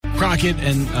Crockett,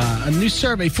 and a new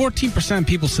survey, 14% of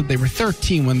people said they were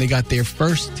 13 when they got their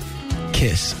first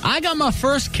kiss. I got my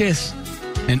first kiss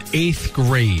in 8th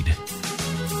grade.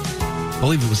 I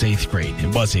believe it was 8th grade.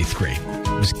 It was 8th grade.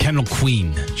 It was Kendall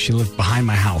Queen. She lived behind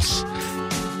my house.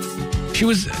 She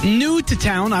was new to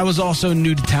town. I was also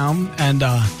new to town. And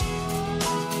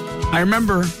I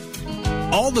remember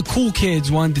all the cool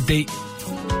kids wanted to date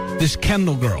this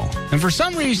Kendall girl. And for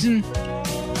some reason,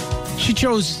 she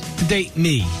chose to date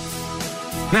me.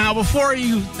 Now,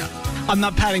 I'm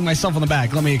not patting myself on the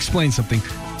back. Let me explain something.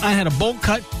 I had a bowl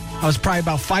cut. I was probably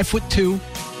about 5'2".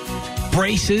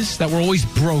 Braces that were always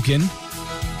broken.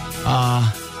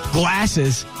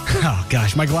 Glasses. Oh,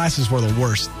 gosh, my glasses were the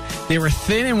worst. They were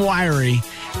thin and wiry,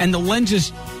 and the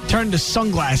lenses turned to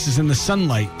sunglasses in the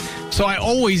sunlight. So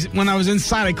when I was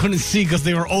inside, I couldn't see because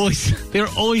they were always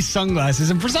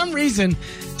sunglasses. And for some reason,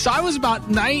 so I was about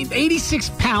 86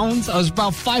 pounds. I was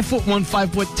about 5'1",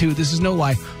 5'2". This is no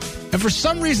lie. And for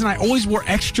some reason, I always wore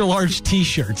extra large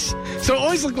T-shirts. So it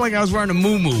always looked like I was wearing a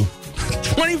muumuu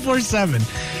 24/7.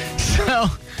 So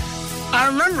I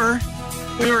remember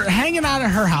we were hanging out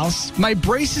at her house. My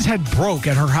braces had broke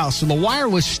at her house, so the wire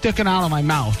was sticking out of my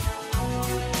mouth.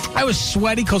 I was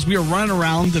sweaty because we were running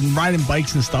around and riding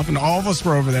bikes and stuff, and all of us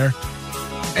were over there.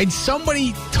 And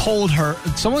someone told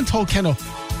Kendall,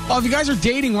 "Oh, if you guys are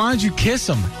dating, why don't you kiss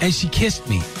him?" And she kissed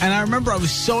me. And I remember I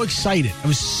was so excited. I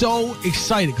was so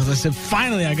excited because I said,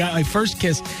 finally, I got my first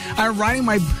kiss. I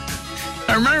remember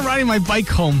riding my bike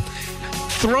home,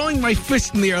 throwing my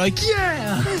fist in the air like,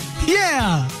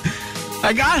 yeah.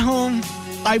 I got home,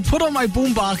 I put on my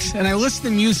boombox, and I listened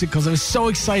to music because I was so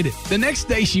excited. The next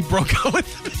day, she broke up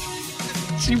with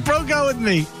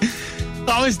me.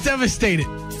 I was devastated.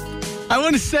 I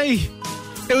want to say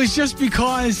it was just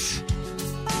because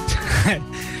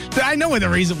I know what the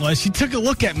reason was. She took a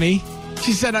look at me.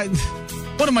 She said,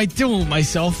 what am I doing with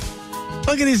myself?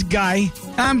 Look at this guy.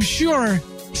 I'm sure,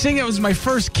 saying it was my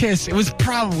first kiss, it was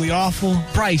probably awful.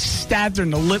 Probably stabbed her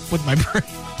in the lip with my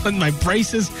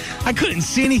braces. I couldn't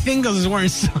see anything because I was wearing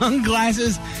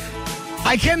sunglasses.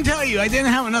 I can tell you, I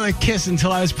didn't have another kiss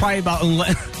until I was probably about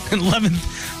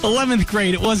 11th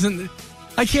grade. It wasn't,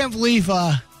 I can't believe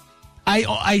I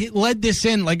led this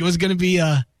in like it was going to be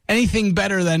anything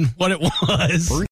better than what it was.